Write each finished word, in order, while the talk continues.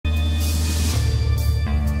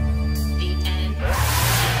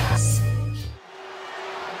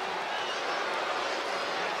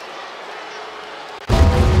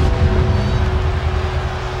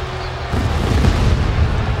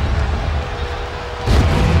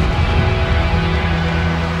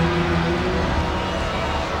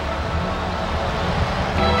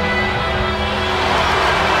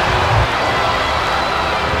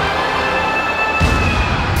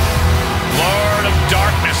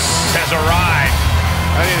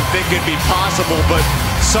think it'd be possible, but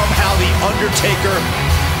somehow the Undertaker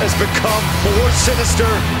has become more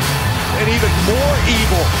sinister and even more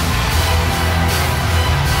evil.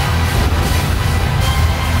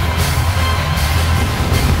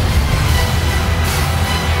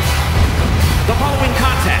 The following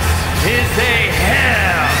contest is a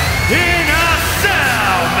Hell in a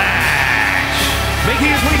Cell match.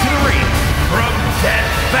 Making his way to the ring from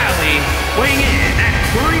Death Valley, weighing in at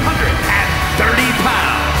 330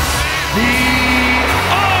 pounds, the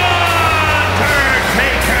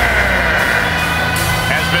Undertaker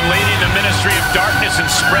has been leading the Ministry of Darkness and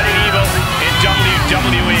spreading evil in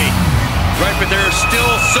WWE. Right, but there are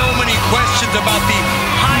still so many questions about the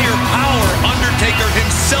higher power Undertaker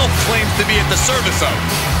himself claims to be at the service of.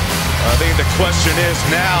 I think the question is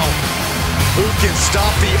now, who can stop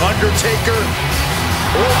the Undertaker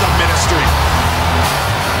or the Ministry?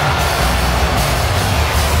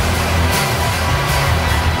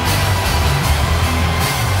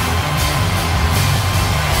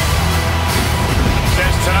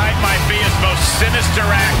 Says tonight might be his most sinister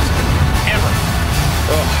act ever.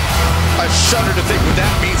 I shudder to think what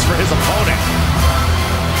that means for his opponent.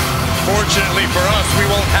 Fortunately for us, we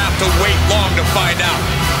won't have to wait long to find out.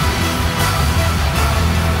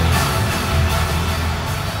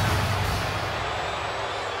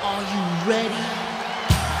 Are you ready?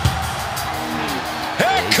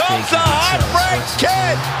 Here comes the Heartbreak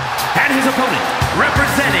Kid! and his opponent,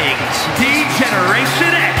 representing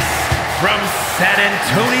D-Generation X from San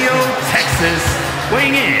Antonio, Texas,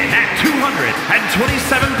 weighing in at 227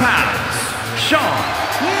 pounds, Shawn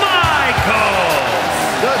Michaels.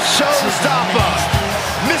 The showstopper,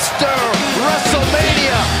 Mr.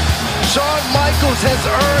 WrestleMania. Shawn Michaels has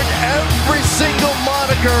earned every single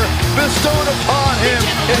moniker bestowed upon him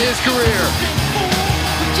in his career.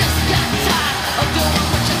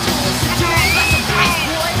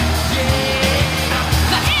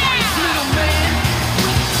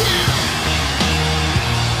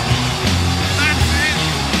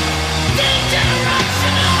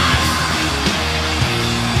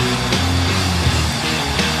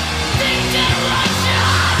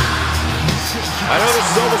 I know this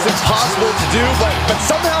is almost impossible to do, but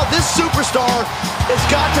somehow this superstar has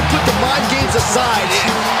got to put the mind games aside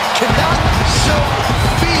and cannot show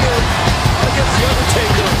fear against The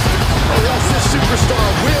Undertaker, or else this superstar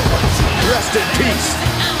will rest in peace.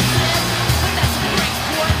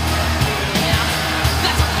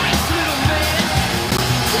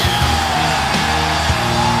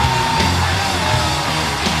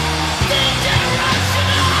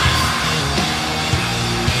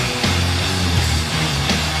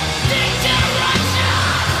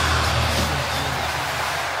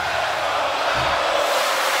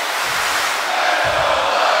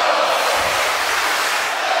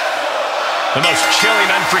 The most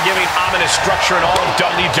chilling, unforgiving, ominous structure in all of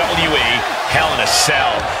WWE, Hell in a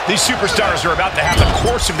Cell. These superstars are about to have the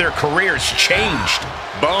course of their careers changed.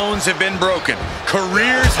 Bones have been broken.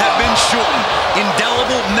 Careers have been shortened.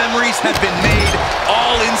 Indelible memories have been made,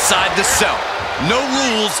 all inside the cell. No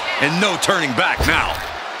rules and no turning back now.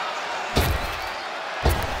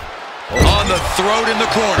 On the throat in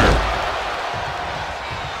the corner.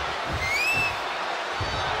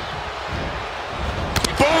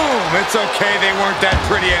 It's okay, they weren't that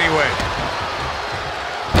pretty anyway.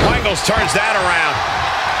 Michaels turns that around.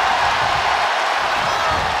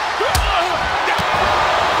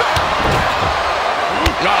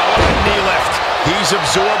 Oh, what a knee lift. He's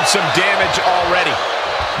absorbed some damage already.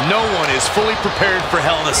 No one is fully prepared for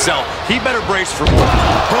Hell in a Cell. He better brace for more.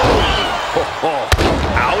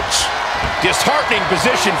 Ouch. Disheartening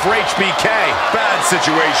position for HBK. Bad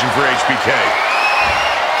situation for HBK.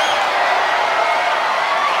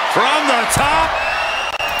 From the top.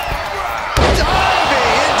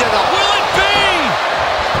 Diving into the... Will it be?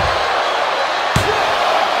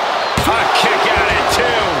 A kick out at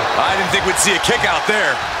two. I didn't think we'd see a kick out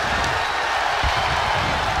there.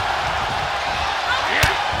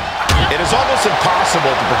 It is almost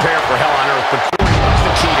impossible to prepare for Hell on Earth, but Corey, what's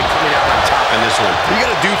the key to coming out on top in this one? You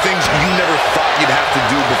got to do things you never thought you'd have to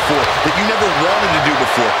do before, that you never wanted to do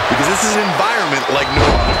before, because this is an environment like no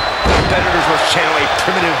other. Competitors must channel a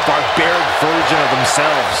primitive, barbaric version of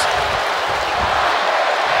themselves.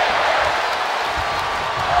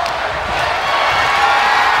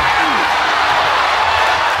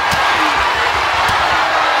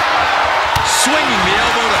 Swinging the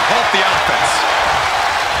elbow to help the offense.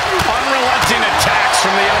 Unrelenting attacks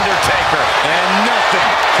from The Undertaker. And nothing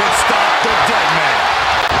could stop the dead man.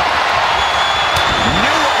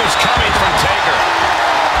 Knew what was coming from Taker.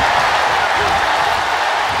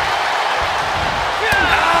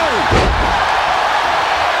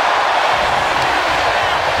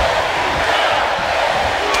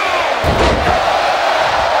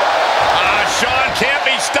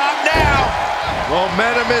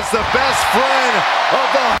 is the best friend of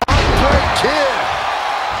the Heartbreak Kid.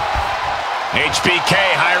 HBK,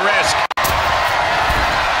 high risk.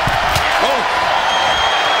 Oh!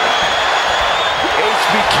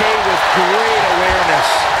 HBK with great awareness.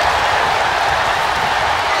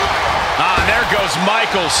 Ah, there goes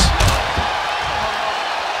Michaels.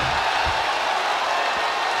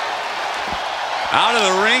 Out of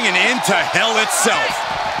the ring and into hell itself.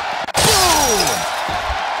 Boom!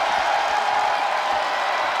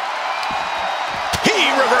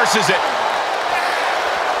 He reverses it.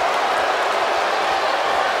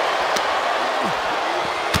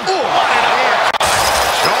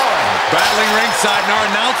 Shawn Battling ringside and our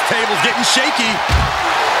announce table's getting shaky.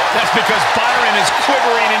 That's because Byron is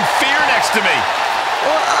quivering in fear next to me.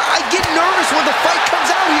 Well, I get nervous when the fight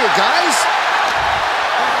comes out here, guys.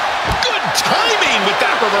 Good timing with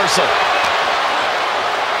that reversal.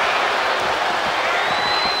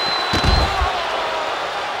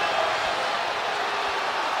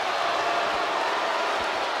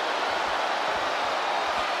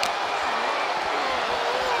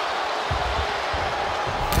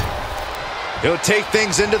 He'll take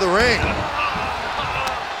things into the ring.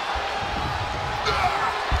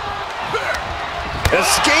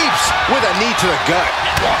 Escapes with a knee to the gut.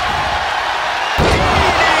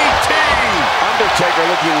 DDT! Undertaker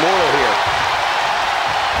looking mortal here.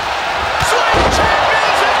 Swing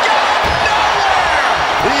champions have gone nowhere!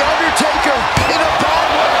 The Undertaker in a bad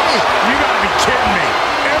way. You gotta be kidding me.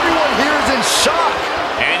 Everyone here is in shock.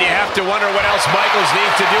 And you have to wonder what else Michaels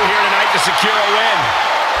needs to do here tonight to secure a win.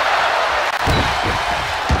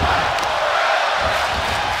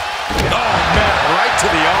 Oh, man, right to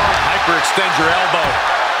the arm. Hyperextend your elbow.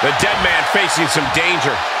 The dead man facing some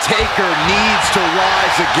danger. Taker needs to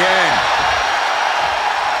rise again.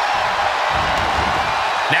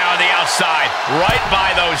 Now on the outside, right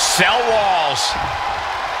by those cell walls.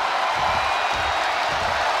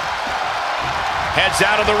 Heads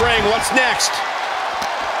out of the ring. What's next?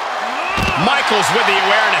 Michaels with the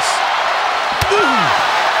awareness. Ooh.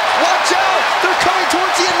 Watch out! They're coming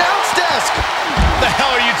towards the announce desk. The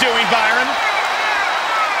hell are you doing, Byron?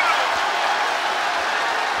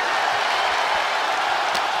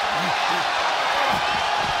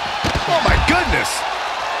 Oh, my goodness.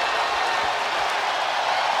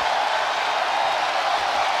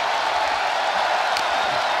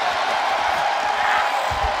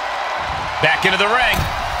 Back into the ring.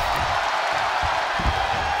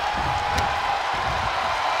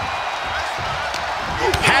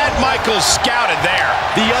 Had Michaels scouted there.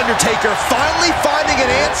 The Undertaker finally finding an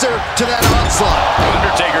answer to that onslaught.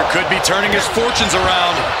 Undertaker could be turning his fortunes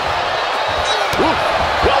around. Ooh,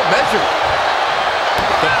 well measured.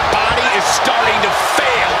 The body is starting to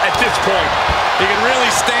fail at this point. He can really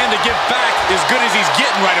stand to give back as good as he's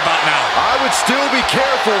getting right about now. I would still be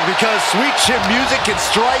careful because Sweet Chin Music can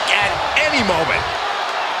strike at any moment.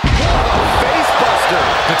 Face buster.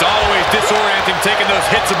 It's always disorienting taking those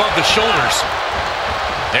hits above the shoulders.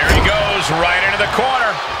 There he goes, right into the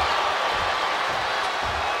corner.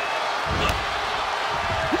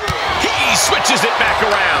 He switches it back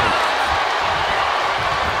around.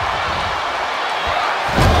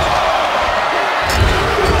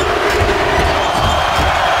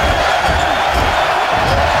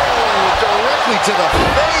 To the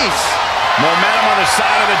face. Momentum on the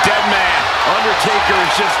side of the dead man. Undertaker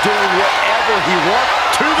is just doing whatever he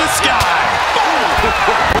wants. To the sky.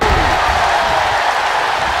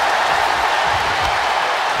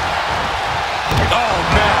 Oh,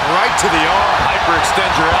 man, right to the arm. Hyperextend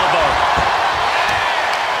your elbow.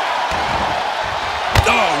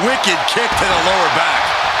 Oh, wicked kick to the lower back.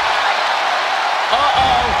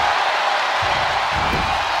 Uh-oh.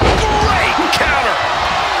 Great counter.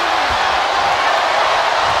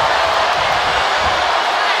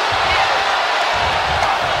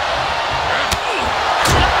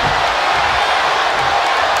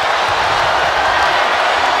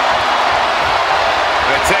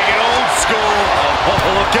 Take it old school. Oh,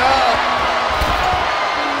 look out.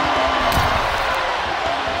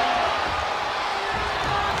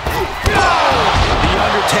 The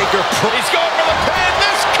Undertaker. He's going for the pin.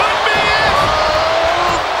 This could be it.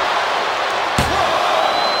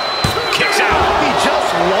 Kicks out. He just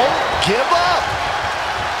won't give up.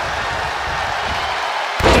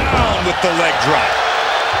 Down with the leg drop.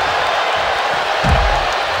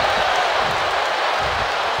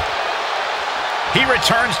 He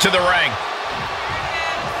returns to the ring.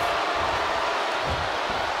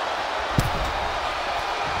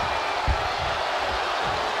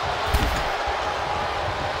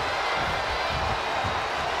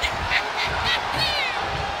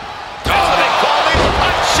 Oh, they call it a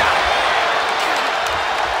punch shot.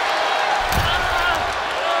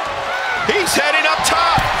 He's heading up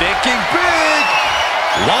top. Thinking big.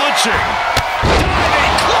 Launching.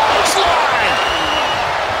 Diving clothesline.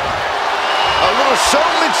 A little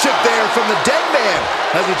showmanship there from the dead man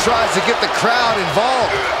as he tries to get the crowd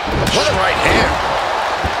involved. What a right hand.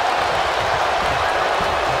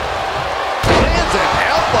 Lands an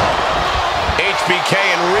elbow. HBK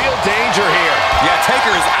in real danger here. Yeah, Taker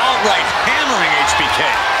is outright hammering HBK.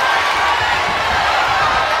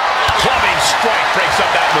 Clubbing strike breaks up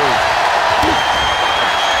that move.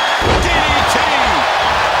 DDT.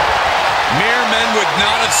 Mere men would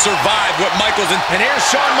not have survived what Michaels and here's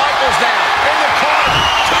Shawn Michaels now in the corner,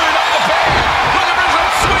 turning up the band. Looking for some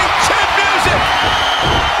sweet chin music.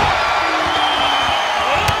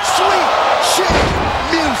 Sweet chin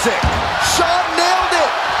music. Shawn nailed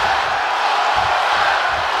it.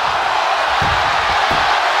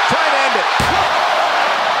 Trying to end it.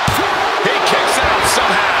 He kicks out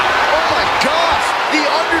somehow. Oh my gosh. The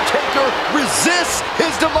Undertaker resists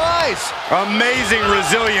his demise. amazing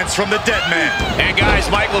resilience from the dead man. And guys,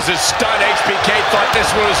 Michaels is stunned. HBK thought this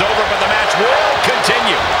one was over, but the match will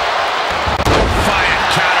continue. Defiant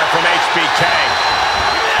counter from HBK.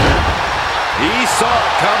 He saw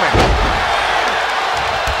it coming.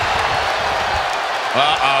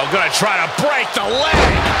 Uh-oh, gonna try to break the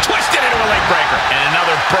leg. Twisted into a leg breaker. And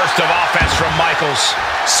another burst of offense from Michaels.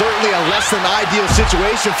 Certainly a less than ideal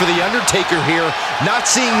situation for the Undertaker here, not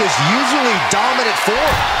seeing his usually dominant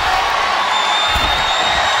form.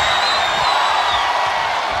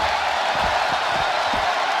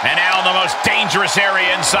 And now in the most dangerous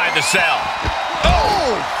area inside the cell.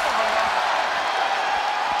 Oh!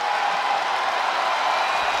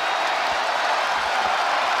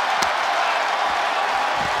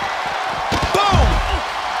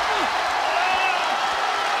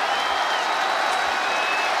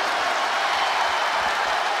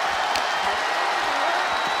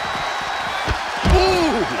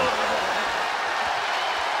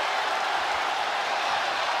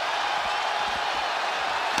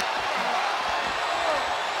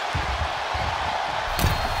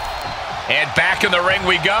 And back in the ring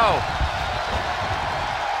we go.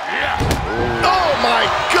 Oh my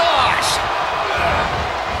gosh!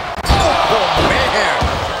 Oh man!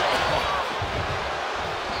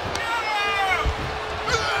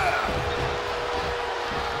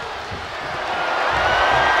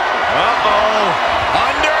 Uh-oh.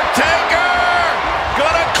 Undertaker!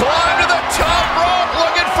 Gonna climb to the top rope,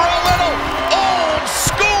 looking for a little old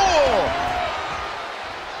school!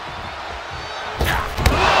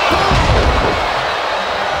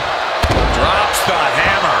 Drops the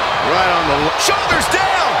hammer. Right on the Shoulders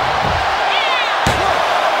down!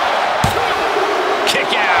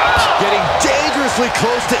 Kick out. getting dangerously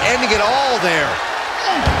close to ending it all there.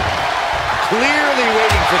 Clearly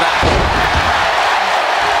waiting for that.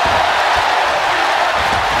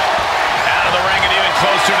 Out of the ring and even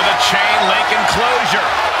closer to the chain link enclosure.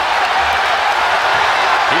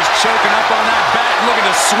 He's choking up on that bat, looking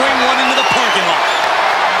to swing one into the parking lot.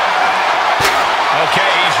 Okay,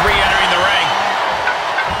 he's re-entering the ring.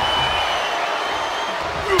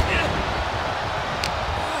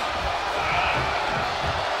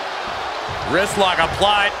 Wrist lock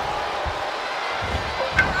applied.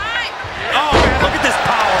 Oh, man, look at this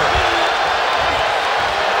power.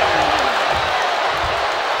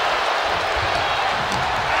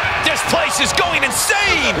 This place is going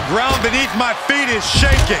insane! The ground beneath my feet is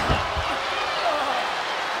shaking.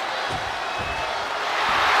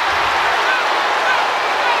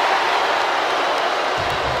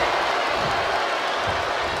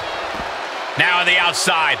 Now on the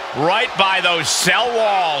outside, right by those cell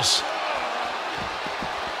walls.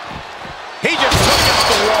 He just took out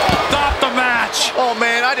the wall. Stop the match. Oh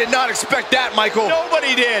man, I did not expect that, Michael.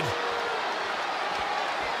 Nobody did.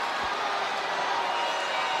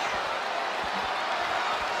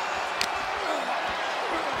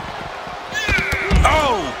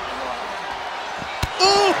 Oh!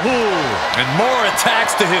 Ooh! And more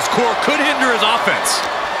attacks to his core could hinder his offense.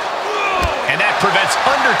 And that prevents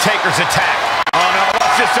Undertaker's attack. Oh no,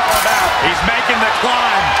 what's this all about? He's making the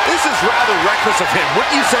climb. This is rather reckless of him,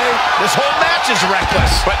 wouldn't you say? This whole match is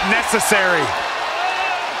reckless. But necessary.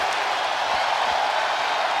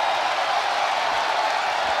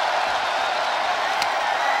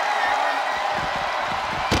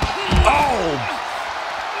 Oh!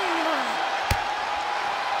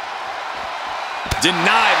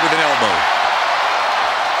 Denied with an elbow.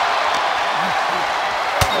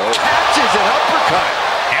 Catches an uppercut.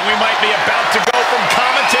 And we might be about to go from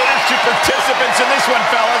commentators to participants in this one,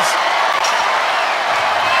 fellas.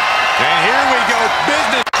 And here we go.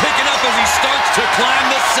 Business picking up as he starts to climb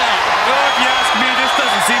the cell. Oh, if you ask me, this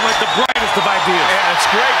doesn't seem like the brightest of ideas. Yeah, that's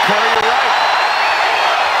great, Corey. You're right.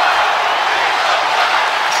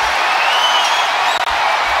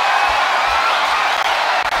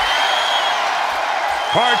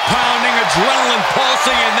 Heart pounding, adrenaline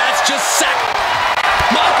pulsing, and that's just set.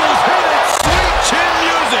 Michaels hit it. Sweet chin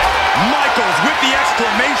music. Michaels with the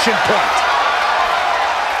exclamation point.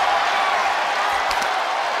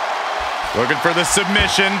 Looking for the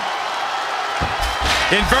submission.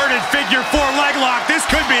 Inverted figure four leg lock. This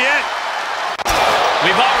could be it.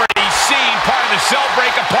 We've already seen part of the cell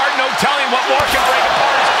break apart. No telling what more can break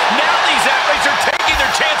apart. Now these athletes are taking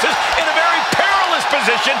their chances in a very perilous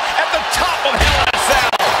position at the top of Hell in a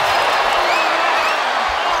Cell.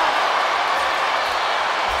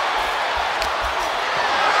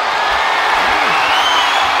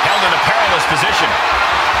 Held in a perilous position.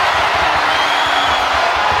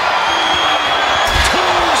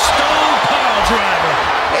 Tombstone pile driver.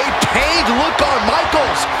 A pained look on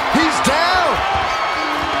Michaels. He's down.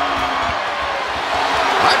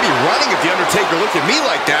 I'd be running if the Undertaker looked at me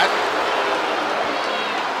like that.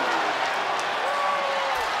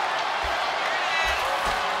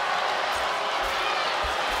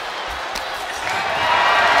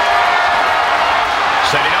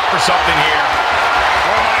 Setting up for something here.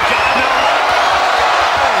 Oh, my God, no.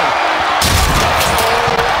 Oh,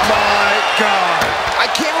 my God. I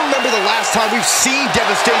can't remember the last time we've seen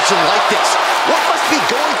devastation like this. What must be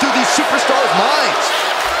going through these superstars' minds?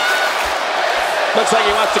 Looks like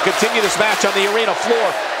he wants to continue this match on the arena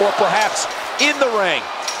floor, or perhaps in the ring.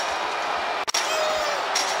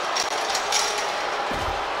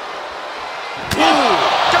 Ooh,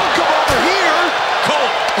 don't come over here.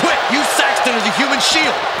 Cole, quick, use Saxton as a human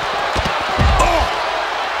shield.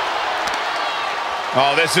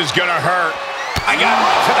 Oh, this is gonna hurt. I got him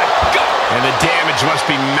to the gut. And the damage must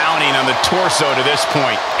be mounting on the torso to this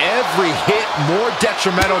point. Every hit more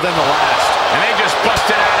detrimental than the last. And they just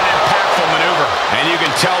busted out an impactful maneuver. And you can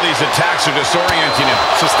tell these attacks are disorienting him.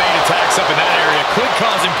 Sustained attacks up in that area could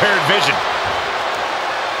cause impaired vision.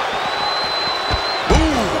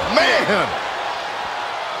 Ooh, man.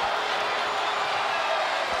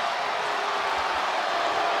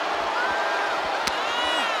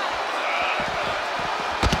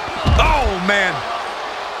 Oh, man.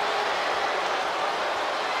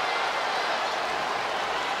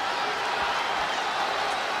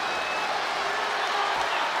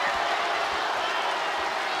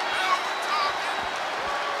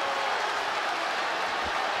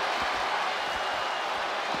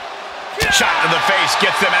 Shot to the face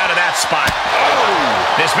gets them out of that spot.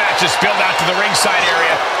 This match is spilled out to the ringside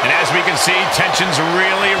area. And as we can see, tension's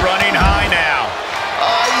really running high now.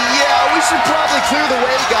 Yeah, we should probably clear the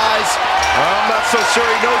way, guys. I'm not so sure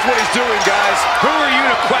he knows what he's doing, guys. Who are you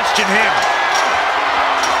to question him?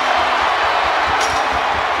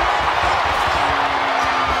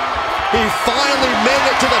 He finally made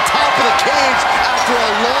it to the top of the cage after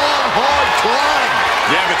a long, hard climb.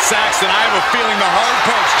 Yeah, but Saxton, I have a feeling the hard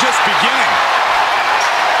part's just beginning.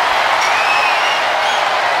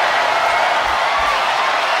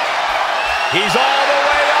 He's all the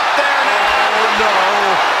way up there now. Oh, no.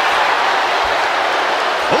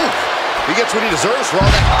 Oh, he gets what he deserves for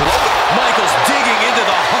all that blow. Michaels digging into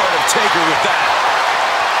the heart of Taker with that.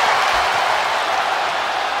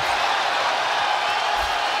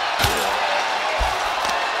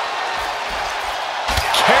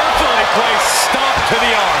 Carefully placed stomp to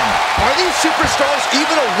the arm. Are these superstars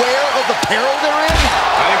even aware of the peril they're in?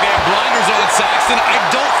 I think they have blinders on, Saxton. I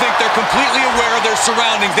don't think they're completely aware of their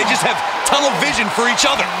surroundings. They just have tunnel vision for each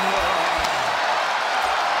other.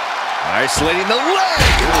 Isolating the leg.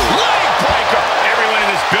 Leg breaker. Everyone in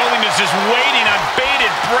this building is just waiting on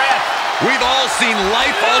bated breath. We've all seen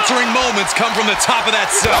life-altering moments come from the top of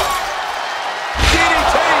that cell.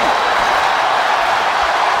 DDT!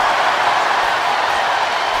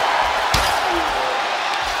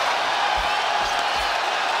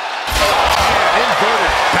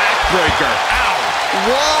 Inverted backbreaker. Ow.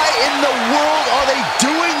 Why in the world are they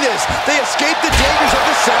doing this? They escaped the dangers of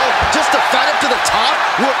the cell just to fight up to the top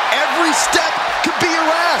where every step could be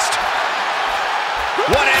harassed.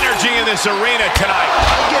 What energy in this arena tonight.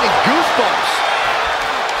 I'm getting goosebumps.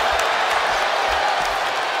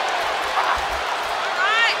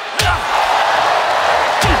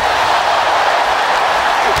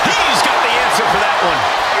 He's got the answer for that one.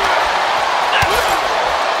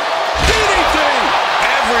 DDT!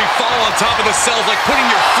 Every fall on top of the cell is like putting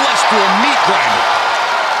your flesh through a meat grinder.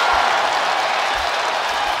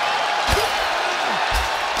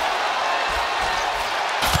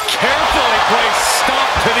 Carefully placed stomp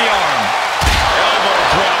to the arm. Elbow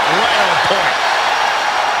drop right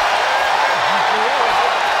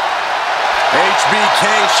HBK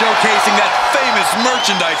showcasing that famous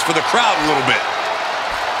merchandise for the crowd a little bit.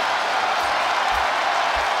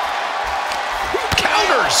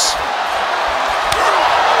 Counters.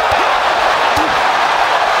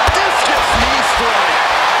 Discus knee strike.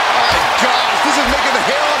 My gosh, this is making the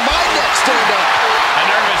hair on my neck stand up. A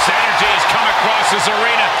nervous energy has come across this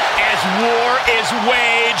arena as war is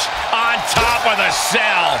waged on top of the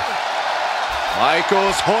cell.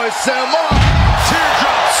 Michaels hoists him up.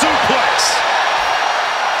 Teardrop suplex.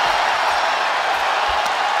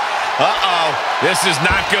 Uh-oh, this is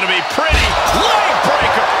not going to be pretty. Leg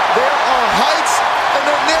breaker. There are heights, and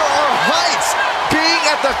then there are heights. Being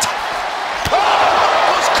at the top.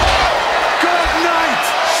 Was caught. Good night.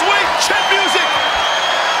 Sweet chin music.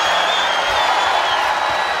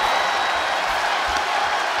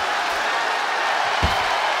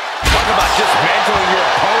 Talk about dismantling your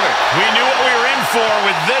opponent. We knew what we were in for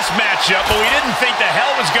with this matchup, but we didn't think the hell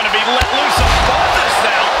was going to be let loose above this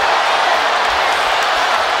now.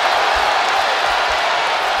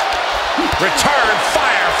 Return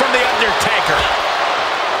fire from the Undertaker.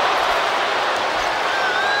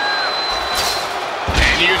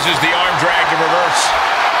 And uses the arm drag to reverse.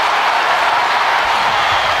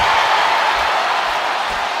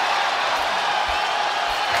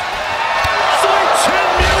 Sweet chin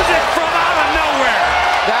music from out of nowhere.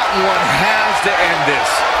 That one has to end this.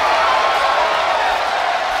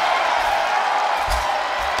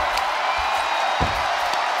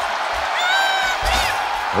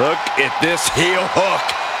 Look at this heel hook.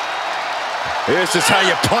 This is how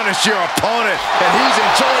you punish your opponent, and he's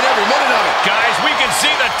enjoying every minute of it. Guys, we can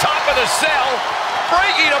see the top of the cell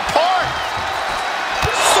breaking apart.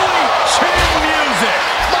 Sweet chin music.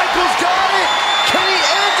 Michael's got it. Can he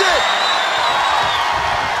end it?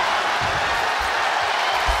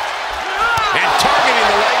 And targeting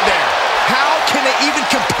the leg there. How can they even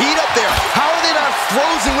compete up there? How are they not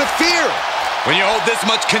frozen with fear? When you hold this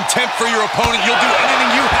much contempt for your opponent, you'll do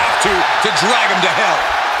anything you have to drag him to hell.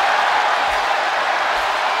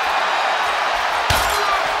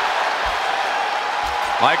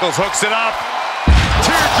 Michaels hooks it up.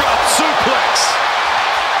 Teardrop suplex.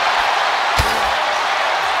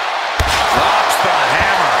 Drops the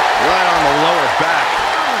hammer right on the lower back.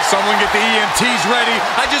 Someone get the EMTs ready.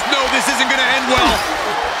 I just know this isn't going to end well.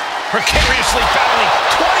 Precariously battling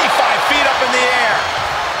 25 feet up in the air.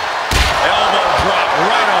 Elbow drop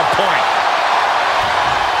right on point.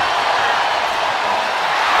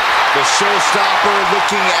 The showstopper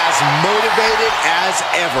looking as motivated as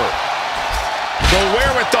ever. The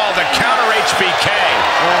wherewithal to counter HBK.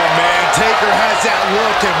 Oh, man, Taker has that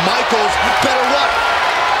look, and Michaels better what?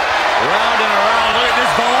 Round and around, look at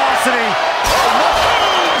this velocity.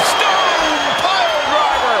 Stone pile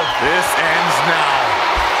driver. This ends now.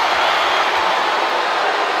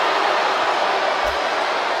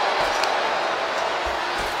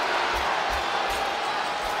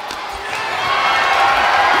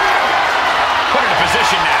 Put into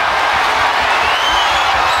position now.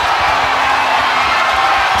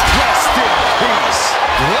 Rest in peace.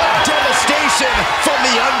 What devastation from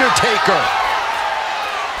the Undertaker.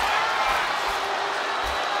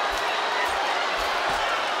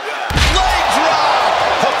 Leg drop.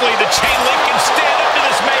 Hopefully the chain link can stand up to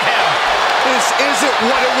this mayhem. This isn't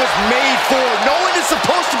what it was made for. No one is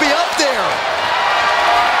supposed to be up there.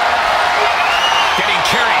 Getting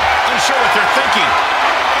carried, unsure what they're thinking.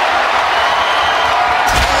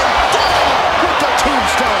 And down with the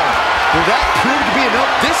tombstone. Will that prove to be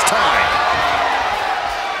enough this time?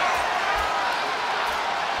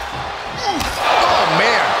 Oh,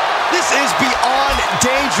 man. This is beyond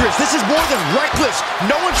dangerous. This is more than reckless.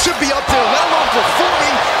 No one should be up there, let alone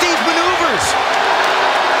performing these maneuvers.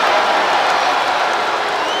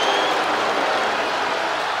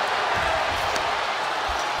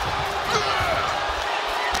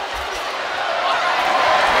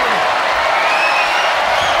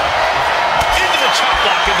 Into the chop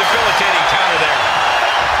block, a debilitating counter there.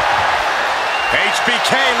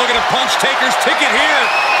 HBK looking to punch Taker's ticket here.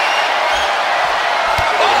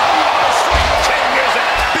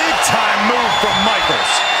 Big time move from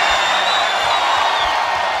Michaels.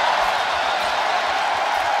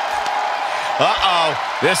 Uh-oh,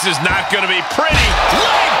 this is not going to be pretty.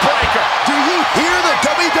 Leg breaker. Do you hear the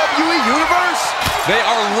WWE Universe? They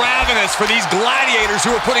are ravenous for these gladiators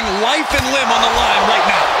who are putting life and limb on the line right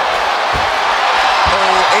now.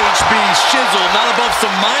 Oh, HB shizzle, not above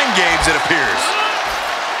some mind games, it appears.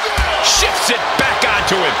 Shifts it back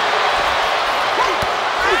onto him.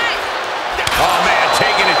 Oh, man,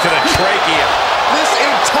 taking it to the trachea. This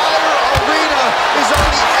entire arena is on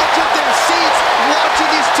the edge of their seats watching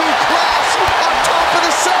these two clash on top of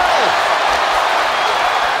the cell.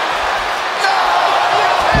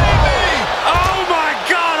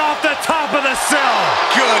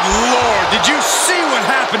 Good Lord, did you see what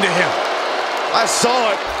happened to him? I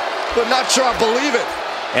saw it, but not sure I believe it.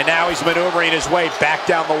 And now he's maneuvering his way back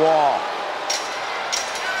down the wall.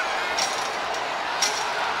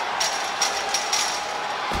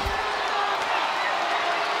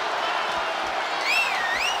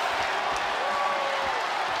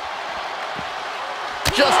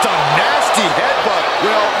 Just a nasty headbutt.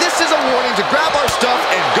 Well, this is a warning to grab our stuff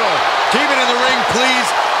and go. Keep it in the ring, please.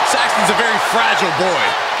 Saxton's a very fragile boy.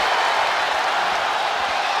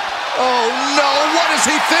 Oh, no. What is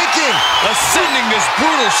he thinking? Ascending this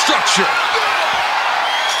brutal structure.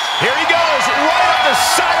 Here he goes, right up the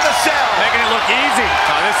side of the cell. Making it look easy.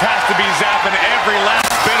 This has to be zapping every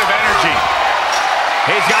last bit of energy.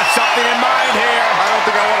 He's got something in mind here. I don't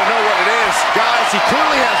think I want to know what it is. Guys, he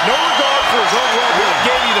clearly has no regard for his own well-being.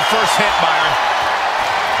 Gave you the first hit, Byron.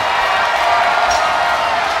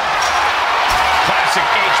 Classic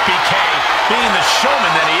HBK, being the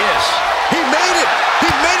showman that he is. He made it. He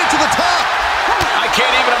made it to the top. I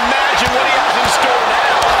can't even imagine what he has in store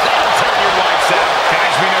now. That'll turn your lights out.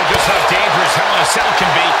 Guys, we know just how dangerous Hell in a Cell can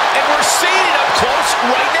be, and we're seeing it up close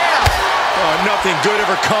right now. Oh, nothing good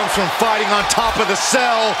ever comes from fighting on top of the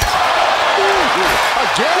cell. Ooh,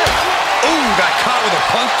 again. Ooh, got caught with a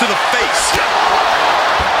punch to the face.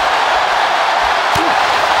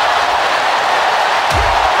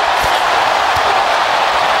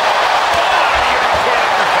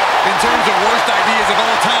 In terms of worst ideas of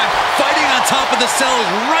all time, fighting on top of the cell is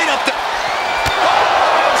right up there.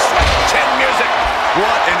 Chin music.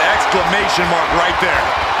 What an exclamation mark right there.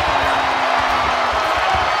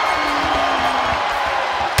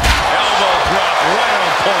 Elbow drop right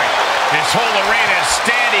on point. This whole arena is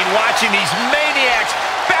standing watching these maniacs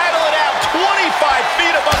battle it out 25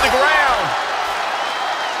 feet above the ground.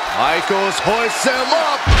 Michaels hoists him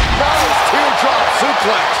up. Nice teardrop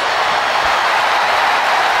suplex.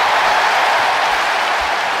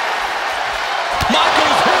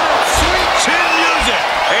 Michaels hit him. Sweet chin music.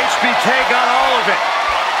 HBK got all of it.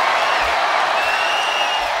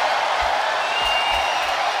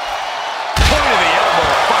 Point of the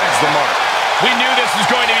elbow finds the mark. We knew this was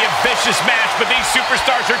going to be a vicious match, but these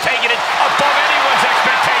superstars are taking it above anyone's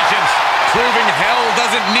expectations. Proving hell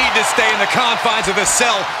doesn't need to stay in the confines of the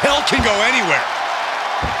cell. Hell can go anywhere.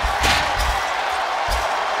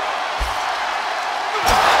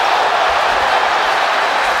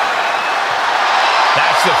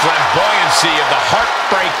 That's the flamboyancy of the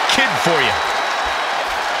Heartbreak Kid for you.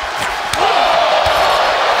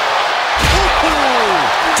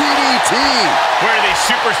 DDT. Where do these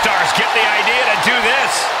superstars get the idea to do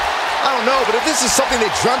this? I don't know, but if this is something they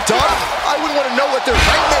dreamt up, I wouldn't want to know what their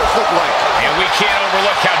nightmares look like. And we can't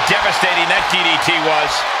overlook how devastating that DDT was.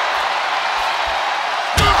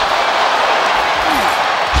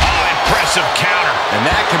 Oh, impressive counter. And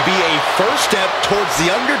that can be a first step towards The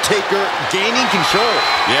Undertaker gaining control.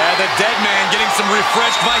 Yeah, the dead man getting some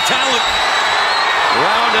refreshed vitality.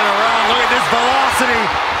 Round and around. Look at this velocity.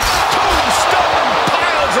 Tombstone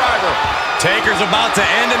pile driver. Taker's about to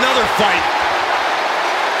end another fight.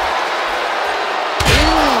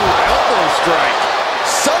 Elbow strike.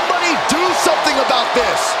 Somebody do something about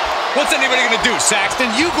this. What's anybody gonna do, Saxton?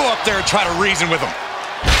 You go up there and try to reason with him.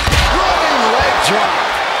 Running leg drop.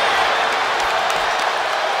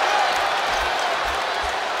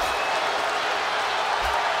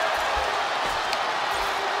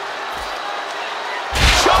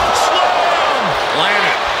 Choke slam.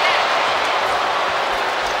 Landed.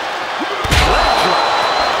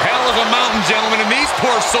 Hell of a mountain, gentlemen, and these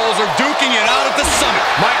poor souls are duking it out at the summit.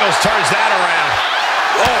 Michaels turns that around.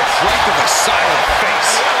 Oh, right to the side of the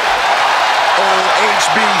face. Oh,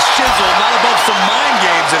 HB Shizzle, not above some mind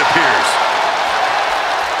games, it appears.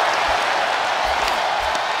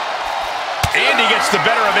 And he gets the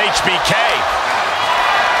better of HBK.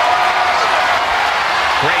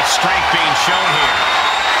 Great strength being shown here.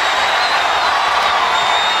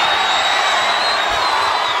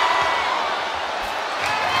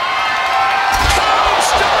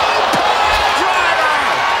 Tombstone pile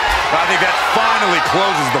driver. I think that finally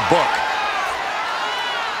closes the book.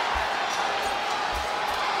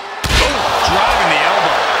 Oh, driving the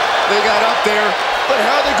elbow. They got up there, but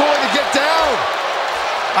how are they going to get down?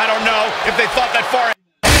 I don't know if they thought that far.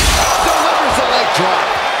 Delivers the leg drop.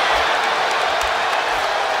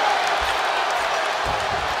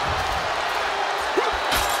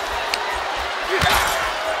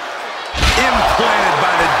 Implanted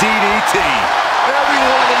by the DDT.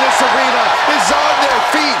 Everyone in this arena is on their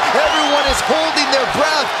feet. Everyone is holding their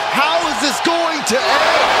breath. How is this going to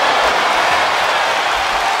end?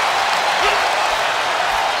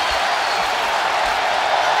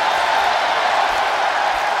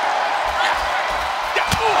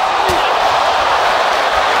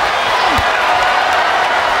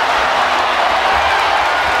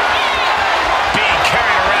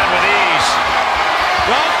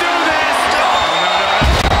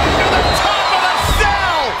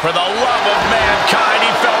 kind.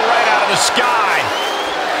 He fell right out of the sky.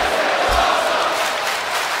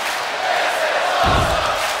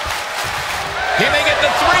 He may get the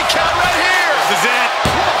 3 count right here. This is it.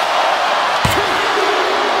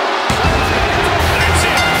 That's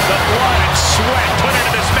it. The blood and sweat put into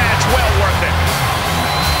this match, well worth it.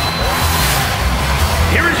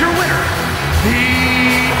 Here is your winner,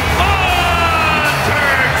 The Undertaker.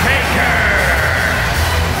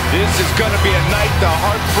 This is going to be a night the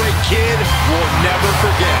Heartbreak Kid will never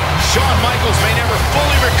forget. Shawn Michaels may never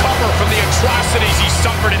fully recover from the atrocities he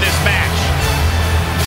suffered in this match.